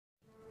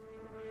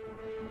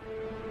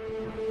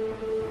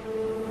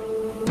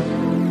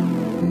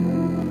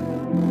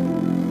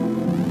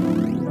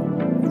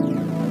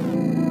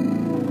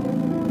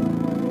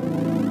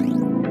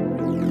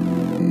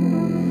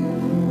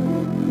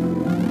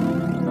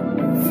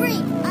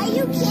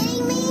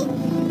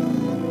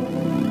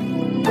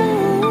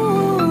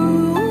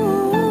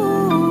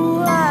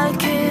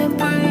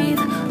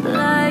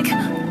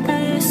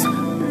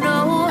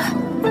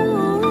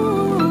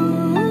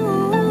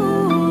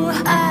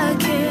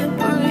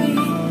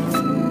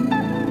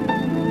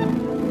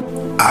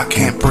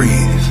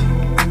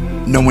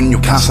knowing you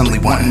constantly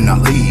wanting to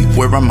leave.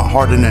 Wearing my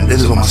heart and it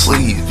is on my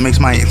sleeve. Makes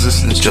my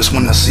existence just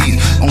wanna see.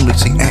 Only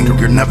see anger,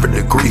 you're never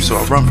to grief. So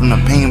I run from the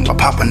pain by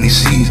popping these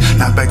seeds.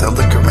 Knock back the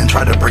liquor and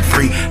try to break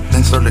free.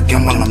 Then start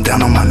again while I'm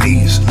down on my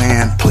knees.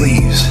 Man,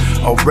 please.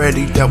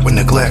 Already dealt with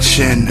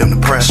neglection, and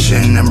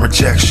depression and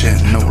rejection.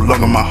 No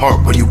longer my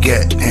heart, what you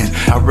get in.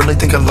 I really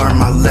think I learned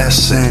my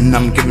lesson.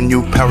 I'm giving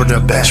you power to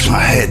bash my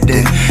head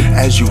in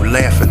as you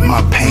laugh at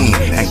my pain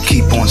and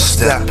keep on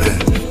stepping.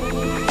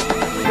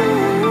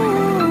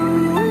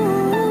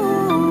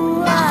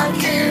 I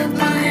can't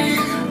breathe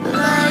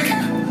like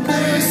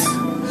this,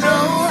 no.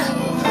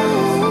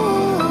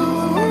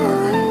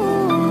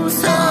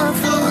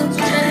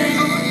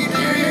 Suffocating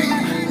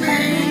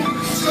me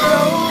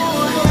slow.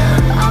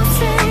 I'm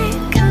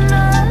taking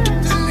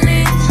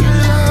underneath your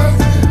love,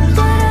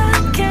 but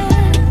I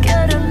can't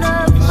get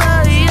enough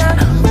of you.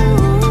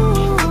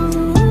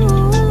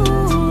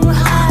 I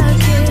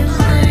can't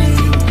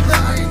breathe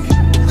like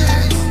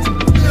this,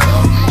 no.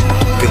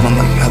 Feeling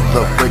like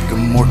hella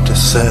rigor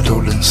mortis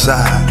settled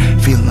inside.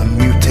 Feeling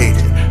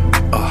mutated,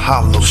 a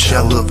hollow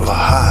shell of a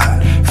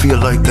hide. Feel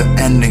like the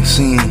ending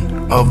scene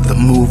of the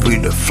movie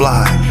The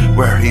Fly,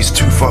 where he's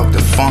too fucked to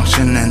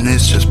function and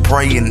is just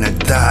praying to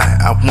die.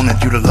 I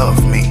wanted you to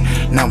love me,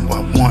 now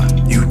I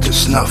want you to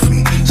snuff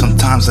me.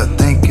 Sometimes I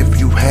think if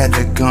you had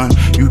a gun,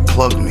 you'd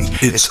plug me.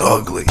 It's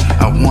ugly.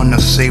 I wanna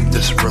save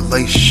this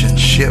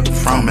relationship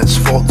from its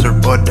falter,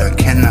 but I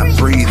cannot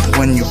breathe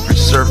when you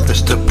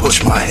resurface to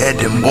push my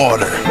head in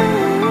water.